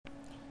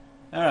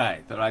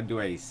Alright, thought I'd do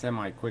a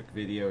semi-quick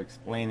video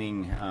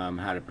explaining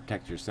how to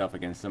protect yourself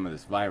against some of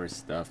this virus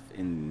stuff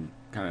in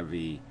kind of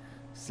the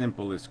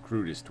simplest,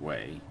 crudest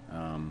way,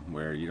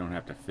 where you don't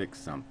have to fix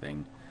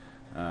something.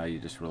 You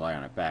just rely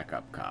on a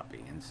backup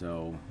copy. And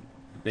so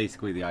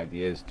basically the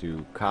idea is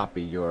to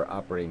copy your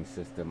operating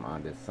system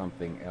onto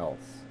something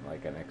else,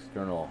 like an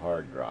external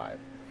hard drive.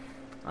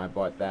 I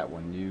bought that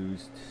one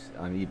used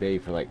on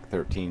eBay for like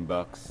 13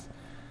 bucks.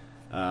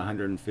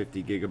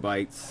 150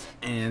 gigabytes,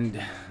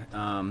 and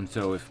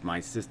so if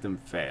my system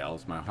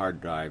fails, my hard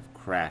drive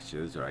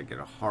crashes, or I get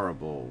a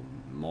horrible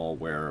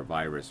malware or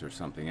virus or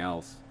something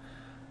else,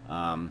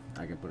 I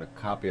can put a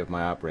copy of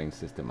my operating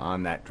system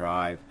on that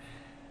drive,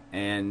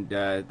 and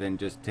then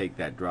just take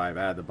that drive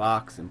out of the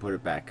box and put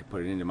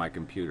it into my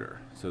computer.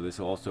 So this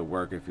will also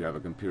work if you have a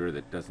computer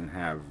that doesn't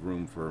have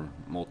room for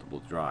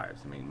multiple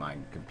drives. I mean, my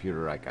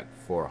computer, I got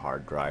 4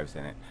 hard drives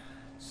in it.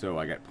 So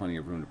I got plenty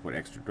of room to put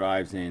extra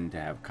drives in to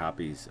have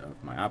copies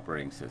of my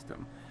operating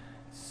system,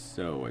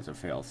 so as a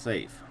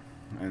fail-safe.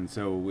 And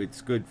so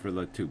it's good for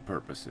the two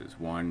purposes: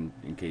 one,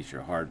 in case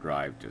your hard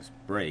drive just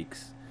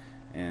breaks,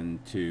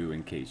 and two,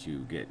 in case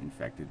you get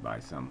infected by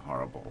some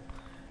horrible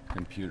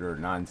computer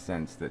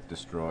nonsense that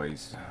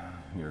destroys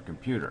your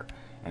computer.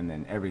 And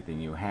then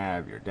everything you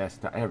have, your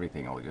desktop,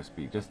 everything will just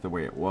be just the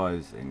way it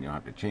was, and you don't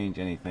have to change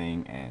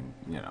anything, and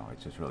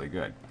it's just really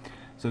good.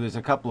 So there's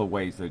a couple of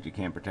ways that you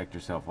can protect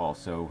yourself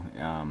also.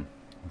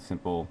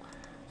 Simple.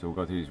 So we'll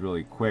go through these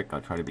really quick.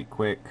 I'll try to be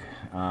quick.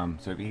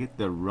 So if you hit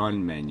the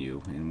Run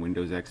menu in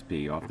Windows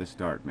XP off the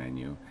Start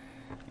menu,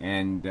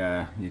 and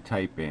you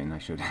type in, I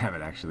should have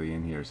it actually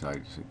in here, so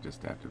I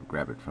just have to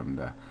grab it from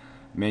the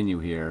menu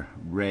here,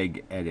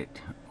 regedit,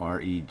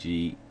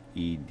 regedit.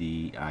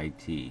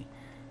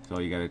 So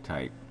all you got to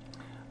type,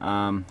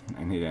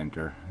 and hit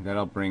enter.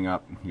 That'll bring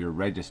up your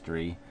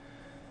registry,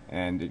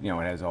 and it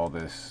has all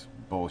this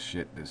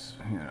bullshit, this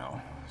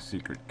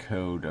secret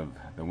code of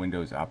the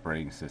Windows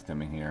operating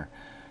system in here.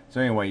 So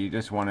anyway, you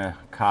just want to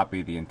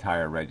copy the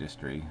entire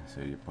registry.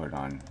 So you put it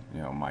on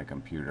my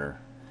computer,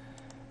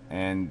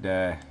 and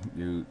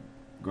you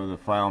go to the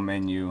file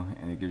menu,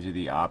 and it gives you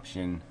the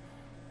option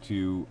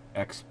to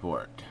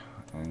export.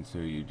 And so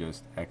you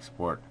just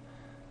export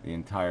the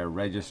entire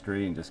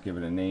registry and just give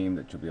it a name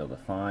that you'll be able to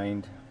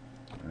find.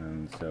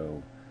 And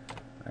so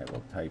I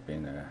will type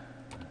in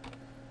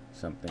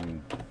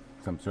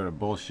some sort of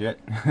bullshit,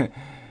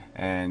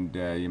 and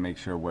you make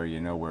sure where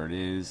it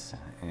is,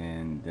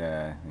 and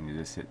you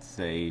just hit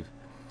save,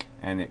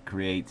 and it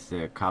creates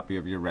a copy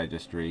of your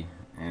registry.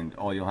 And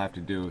all you'll have to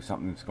do if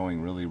something's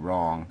going really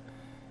wrong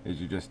is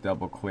you just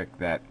double click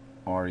that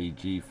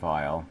reg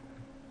file,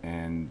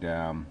 and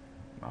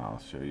I'll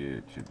show you.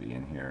 It should be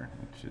in here.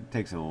 It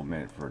takes a little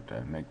minute for it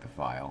to make the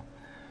file,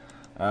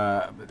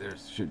 but there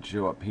should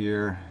show up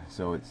here.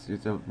 So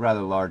it's a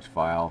rather large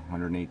file,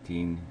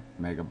 118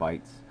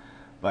 megabytes,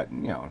 but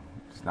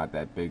it's not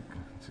that big.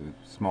 It's a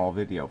small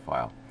video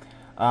file,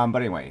 but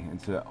anyway,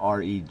 it's a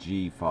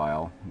reg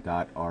file,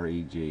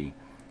 .reg.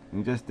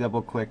 You just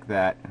double click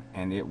that,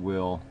 and it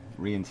will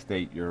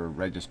reinstate your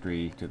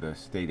registry to the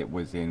state it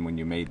was in when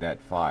you made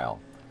that file.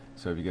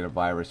 So if you get a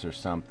virus or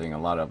something,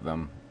 a lot of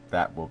them,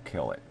 that will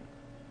kill it.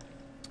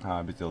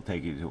 But it'll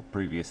take you to a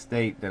previous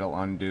state that'll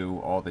undo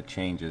all the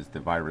changes the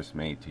virus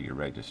made to your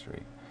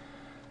registry.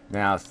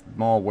 Now,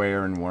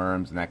 malware and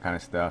worms and that kind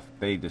of stuff,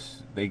 they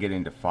get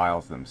into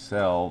files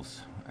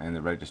themselves, and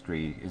the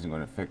registry isn't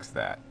going to fix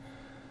that.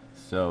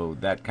 So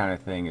that kind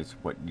of thing is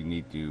what you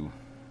need to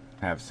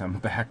have some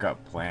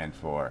backup plan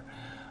for.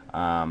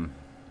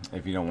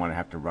 If you don't want to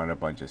have to run a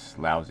bunch of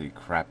lousy,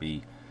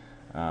 crappy,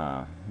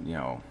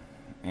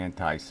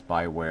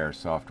 anti-spyware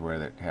software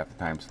that half the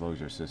time slows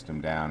your system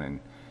down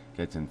and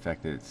gets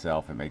infected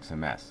itself and makes a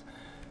mess.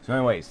 So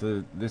anyway,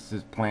 so this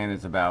plan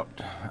is about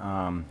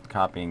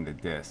copying the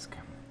disk.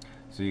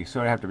 So you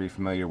sort of have to be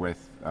familiar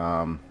with, if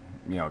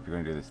you're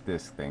going to do this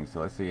disk thing.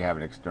 So let's say you have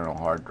an external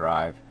hard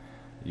drive,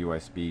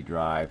 USB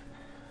drive,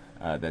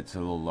 that's a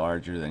little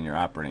larger than your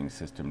operating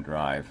system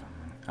drive.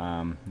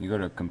 You go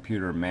to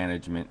computer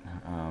management.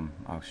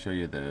 I'll show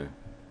you the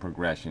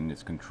progression.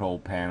 It's control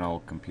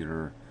panel,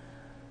 computer,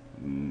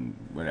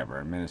 whatever,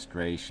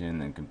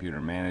 administration, and computer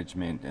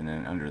management, and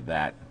then under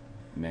that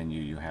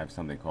menu you have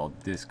something called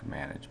disk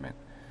management.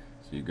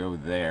 So you go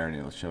there, and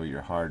it'll show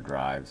your hard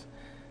drives,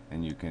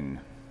 and you can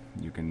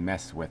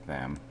mess with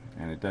them,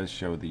 and it does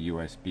show the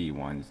USB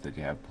ones that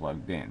you have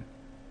plugged in.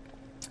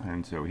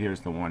 And so here's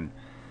the one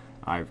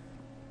I've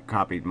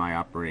copied my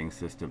operating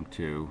system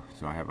to.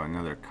 So I have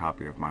another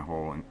copy of my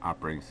whole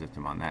operating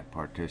system on that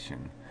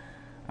partition.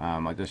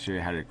 I'll just show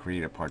you how to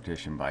create a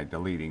partition by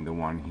deleting the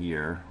one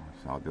here.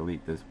 So I'll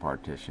delete this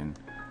partition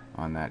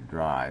on that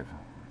drive.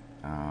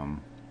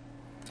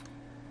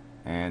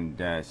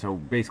 So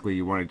basically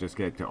you want to just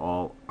get to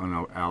all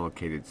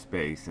unallocated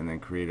space, and then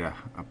create a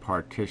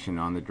partition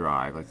on the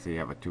drive. Let's say you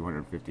have a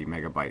 250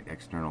 megabyte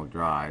external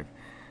drive,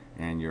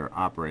 and your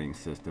operating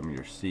system,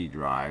 your C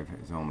drive,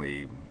 is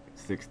only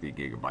 60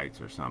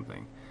 gigabytes or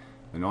something.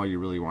 then all you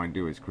really want to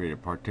do is create a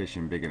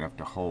partition big enough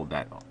to hold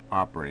that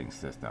operating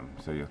system.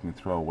 So you can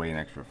throw away an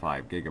extra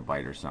 5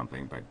 gigabyte or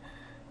something, but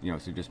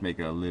so just make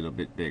it a little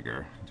bit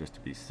bigger just to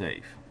be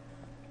safe.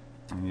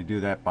 And you do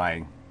that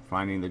by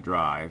finding the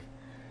drive,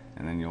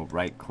 and then you'll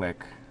right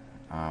click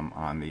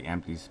on the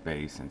empty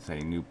space and say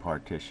new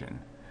partition,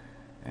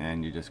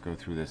 and you just go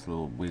through this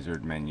little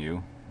wizard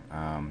menu.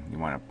 You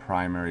want a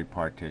primary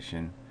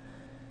partition,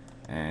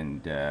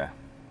 and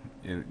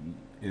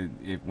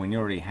when you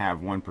already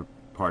have one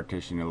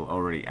partition, it'll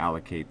already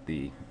allocate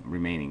the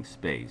remaining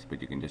space,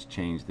 but you can just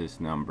change this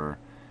number.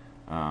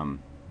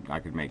 I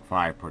could make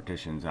 5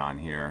 partitions on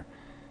here,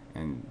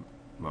 and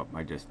well,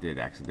 I just did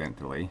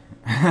accidentally,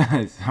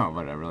 so,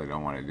 but I really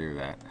don't want to do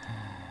that.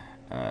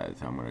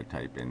 So I'm going to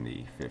type in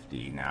the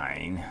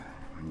 59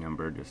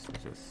 number just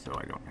so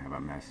I don't have a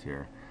mess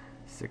here.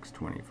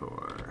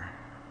 624.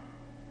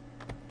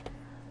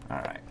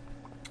 Alright.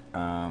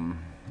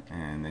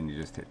 And then you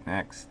just hit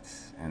next,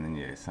 and then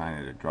you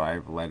assign it a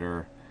drive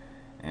letter,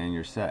 and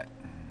you're set.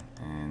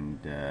 And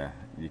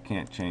you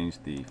can't change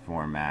the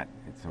format.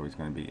 It's always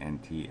going to be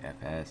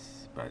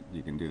NTFS, but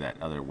you can do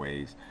that other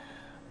ways.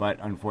 But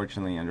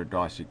unfortunately, under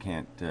DOS you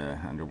can't,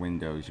 under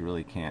Windows you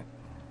really can't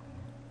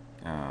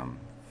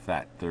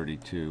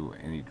FAT32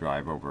 any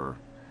drive over,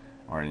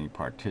 or any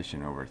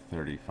partition over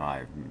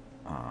 35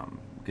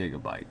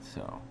 gigabytes,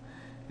 so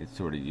it's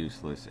sort of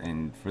useless.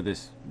 And for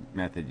this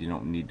method you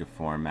don't need to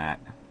format.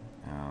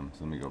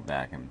 So let me go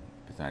back, and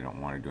because I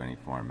don't want to do any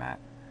format.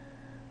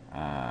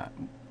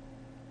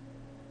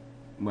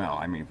 Well,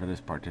 I mean, for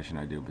this partition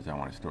I do because I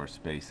want to store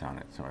space on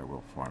it, so I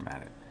will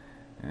format it,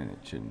 and it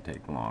shouldn't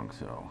take long,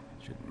 so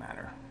it shouldn't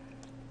matter.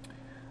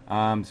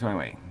 So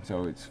anyway,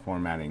 so it's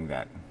formatting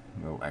that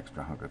little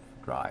extra hunk of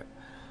drive.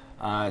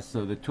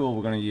 So the tool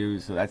we're going to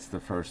use, so that's the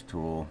first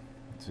tool.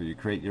 So you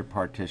create your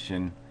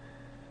partition.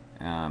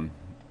 One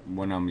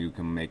of them you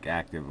can make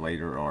active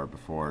later or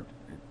before.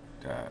 It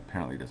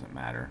apparently doesn't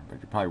matter, but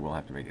you probably will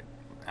have to make it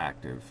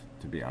active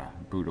to be a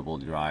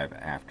bootable drive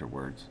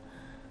afterwards.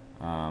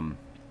 Oh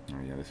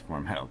yeah, this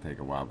format will take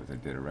a while because I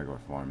did a regular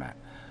format.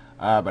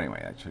 But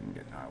anyway, that shouldn't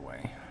get in our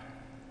way.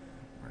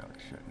 Really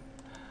shouldn't.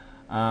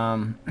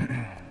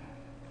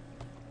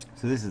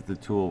 So this is the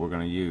tool we're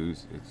going to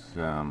use. It's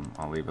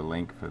I'll leave a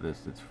link for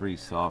this. It's free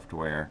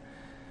software,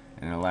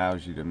 and it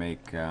allows you to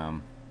make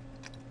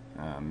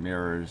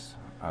mirrors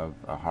of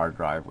a hard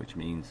drive, which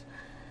means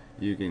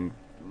you can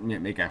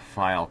make a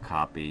file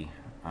copy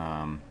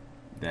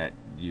that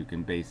you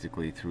can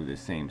basically, through the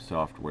same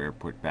software,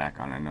 put back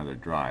on another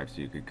drive.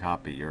 So you could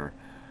copy your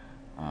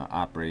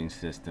operating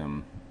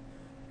system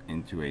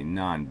into a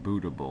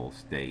non-bootable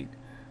state,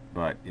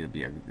 but it'll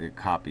be a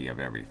copy of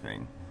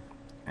everything,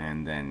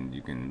 and then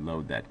you can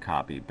load that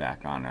copy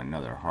back on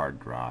another hard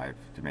drive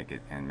to make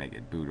it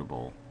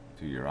bootable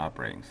to your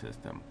operating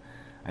system.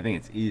 I think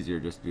it's easier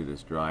just to do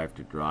this drive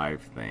to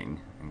drive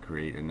thing and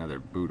create another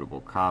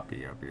bootable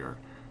copy of your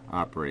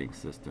operating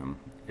system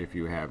if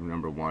you have,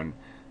 number one,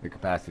 the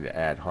capacity to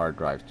add hard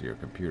drives to your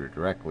computer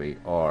directly,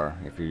 or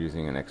if you're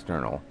using an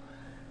external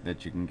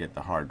that you can get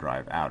the hard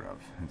drive out of.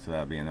 And so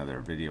that'll be another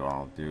video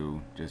I'll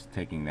do, just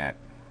taking that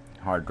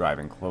hard drive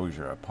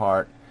enclosure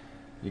apart.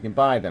 You can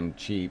buy them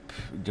cheap,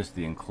 just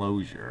the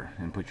enclosure,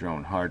 and put your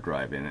own hard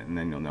drive in it, and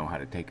then you'll know how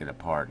to take it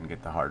apart and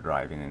get the hard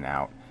drive in and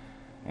out.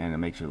 And it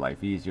makes your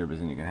life easier because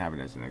then you can have it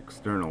as an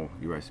external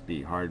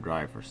USB hard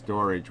drive for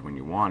storage when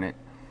you want it.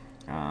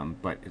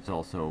 But it's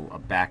also a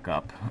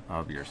backup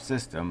of your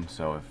system,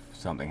 so if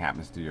something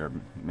happens to your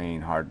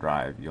main hard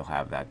drive, you'll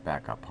have that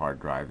backup hard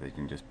drive that you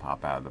can just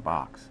pop out of the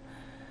box.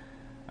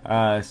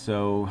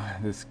 So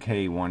this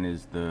K1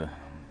 is the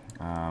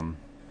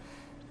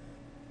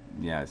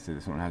yeah, so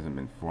this one hasn't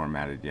been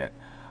formatted yet,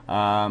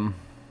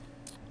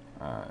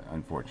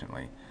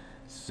 unfortunately.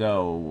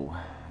 So,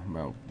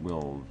 well,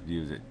 we'll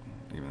use it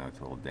even though it's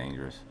a little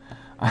dangerous,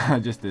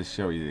 just to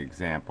show you the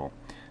example.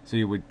 So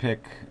you would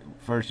pick,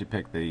 first you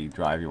pick the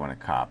drive you want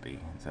to copy.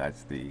 So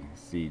that's the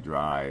C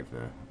drive,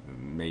 the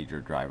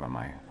major drive on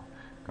my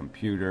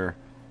computer.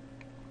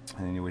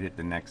 And then you would hit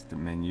the next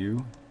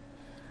menu.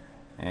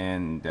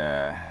 And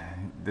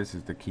this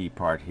is the key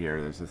part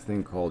here. There's this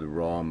thing called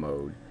raw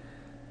mode.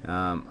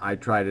 I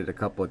tried it a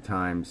couple of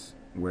times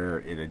where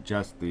it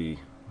adjusts the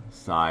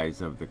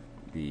size of it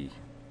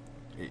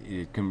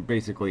can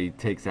basically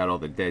takes out all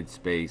the dead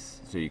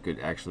space, so you could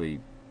actually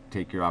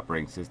take your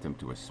operating system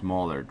to a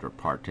smaller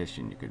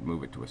partition. You could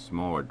move it to a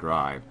smaller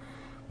drive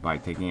by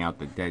taking out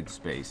the dead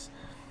space,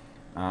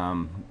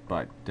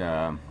 but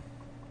that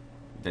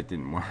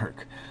didn't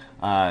work.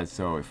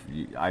 So if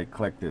I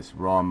click this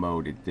raw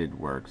mode, it did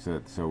work.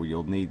 So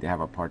you'll need to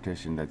have a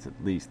partition that's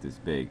at least as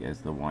big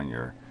as the one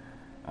you're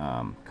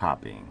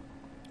copying.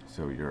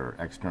 So your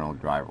external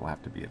drive will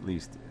have to be at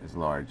least as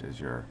large as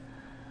your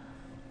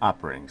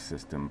operating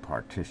system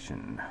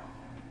partition.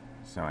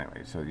 So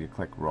anyway, so you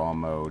click raw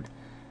mode,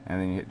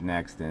 and then you hit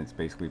next, and it's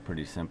basically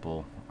pretty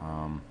simple.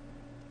 I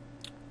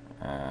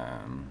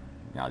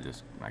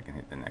can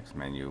hit the next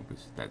menu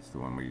because that's the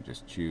one where you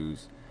just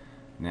choose.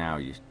 Now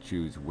you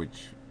choose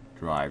which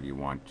drive you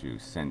want to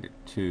send it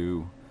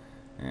to,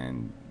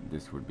 and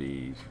this would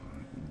be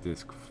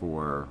disk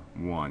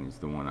 4.1 is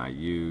the one I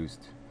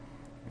used,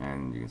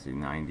 and you can see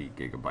 90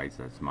 gigabytes.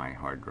 That's my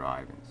hard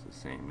drive, and it's the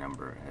same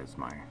number as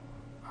my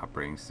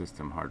operating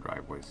system hard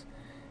drive was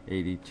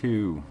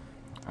 82.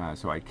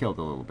 So I killed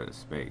a little bit of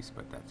space,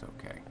 but that's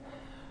okay.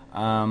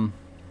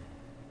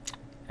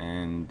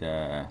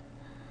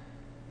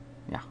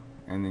 Yeah,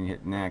 and then you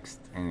hit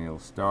next, and it'll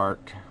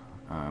start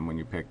when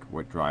you pick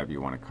what drive you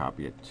want to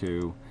copy it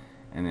to,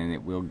 and then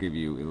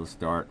it'll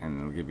start, and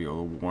it'll give you a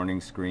little warning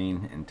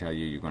screen and tell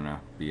you you're going to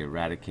be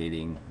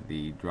eradicating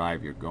the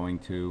drive you're going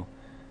to,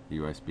 the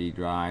USB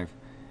drive,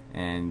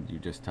 and you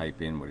just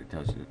type in what it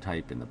tells you to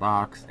type in the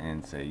box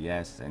and say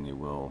yes, and you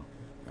will.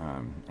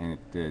 And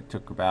it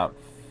took about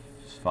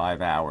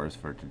 5 hours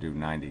for it to do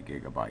 90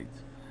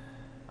 gigabytes,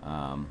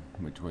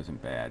 which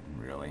wasn't bad,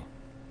 really.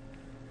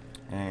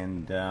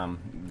 And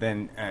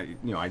then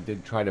I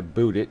did try to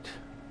boot it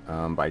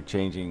by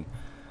changing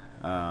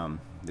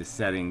the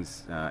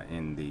settings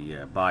in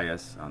the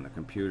BIOS on the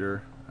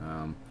computer,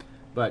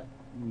 but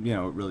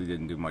it really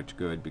didn't do much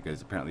good,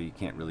 because apparently you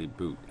can't really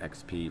boot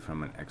XP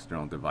from an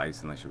external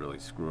device unless you really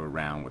screw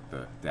around with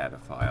the data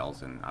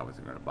files, and I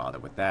wasn't going to bother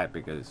with that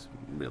because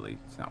really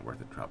it's not worth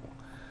the trouble.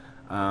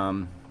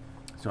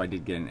 So I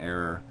did get an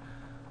error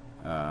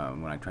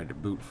when I tried to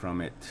boot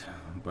from it,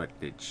 but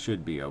it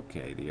should be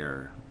okay. The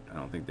error, I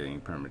don't think there's any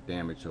permanent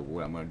damage. So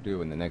what I'm going to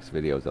do in the next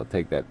video is I'll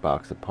take that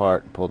box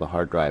apart, pull the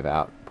hard drive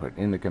out, put it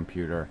in the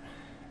computer,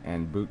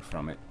 and boot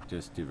from it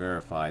just to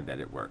verify that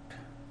it worked.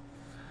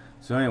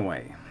 So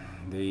anyway,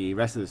 the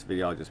rest of this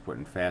video I'll just put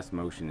in fast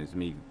motion is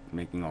me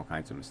making all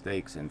kinds of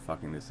mistakes and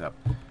fucking this up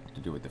to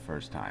do it the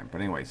first time.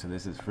 But anyway, so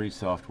this is free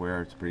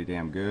software. It's pretty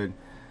damn good.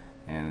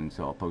 And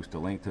so I'll post a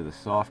link to the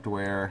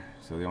software.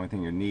 So the only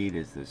thing you need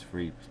is this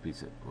free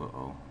piece of...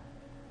 Uh-oh.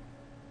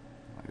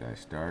 Did I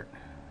start?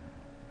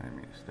 I didn't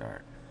mean to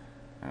start.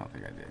 I don't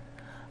think I did.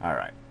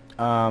 Alright.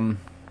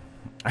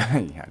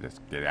 Yeah,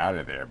 just get out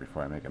of there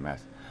before I make a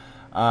mess.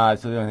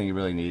 So the only thing you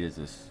really need is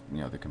this,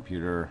 the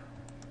computer,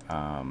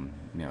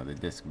 the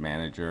disk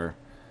manager,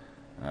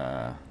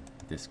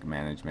 disk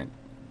management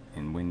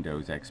in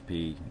Windows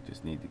XP. You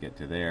just need to get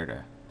to there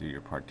to do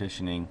your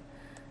partitioning,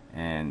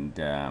 and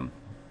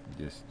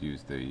just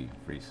use the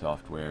free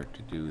software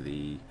to do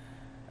the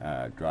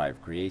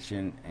drive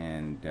creation,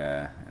 and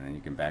then you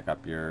can back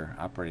up your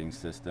operating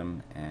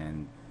system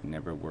and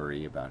never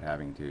worry about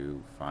having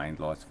to find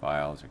lost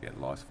files or get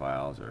lost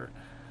files, or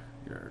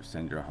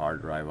send your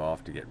hard drive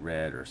off to get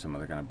read, or some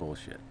other kind of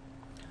bullshit.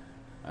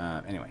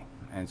 Anyway,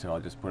 and so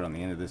I'll just put on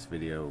the end of this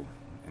video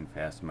in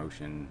fast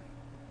motion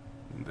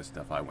the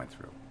stuff I went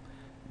through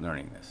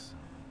learning this,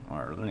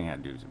 or learning how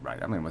to do it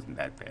right. I mean, it wasn't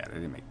that bad. I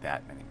didn't make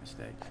that many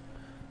mistakes.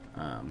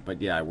 But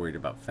yeah, I worried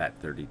about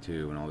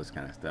FAT32 and all this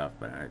kind of stuff,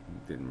 but I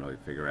didn't really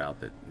figure out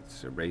that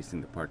it's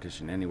erasing the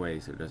partition anyway,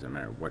 so it doesn't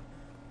matter what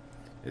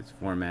it's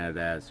formatted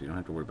as. So you don't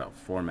have to worry about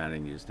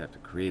formatting. You just have to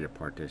create a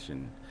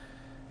partition,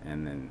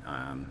 and then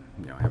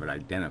have it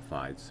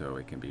identified so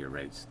it can be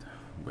erased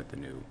with the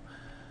new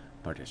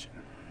partition.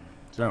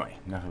 So anyway,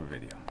 enough of a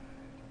video.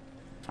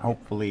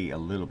 Hopefully a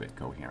little bit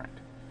coherent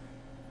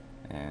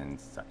and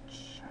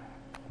such.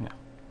 Yeah,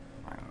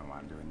 I don't know why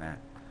I'm doing that.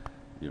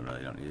 You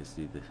really don't need to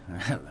see the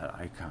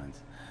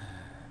icons.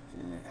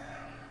 Yeah.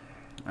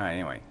 Alright,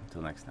 anyway,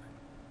 until next time.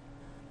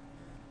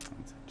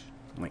 And such.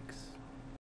 Links.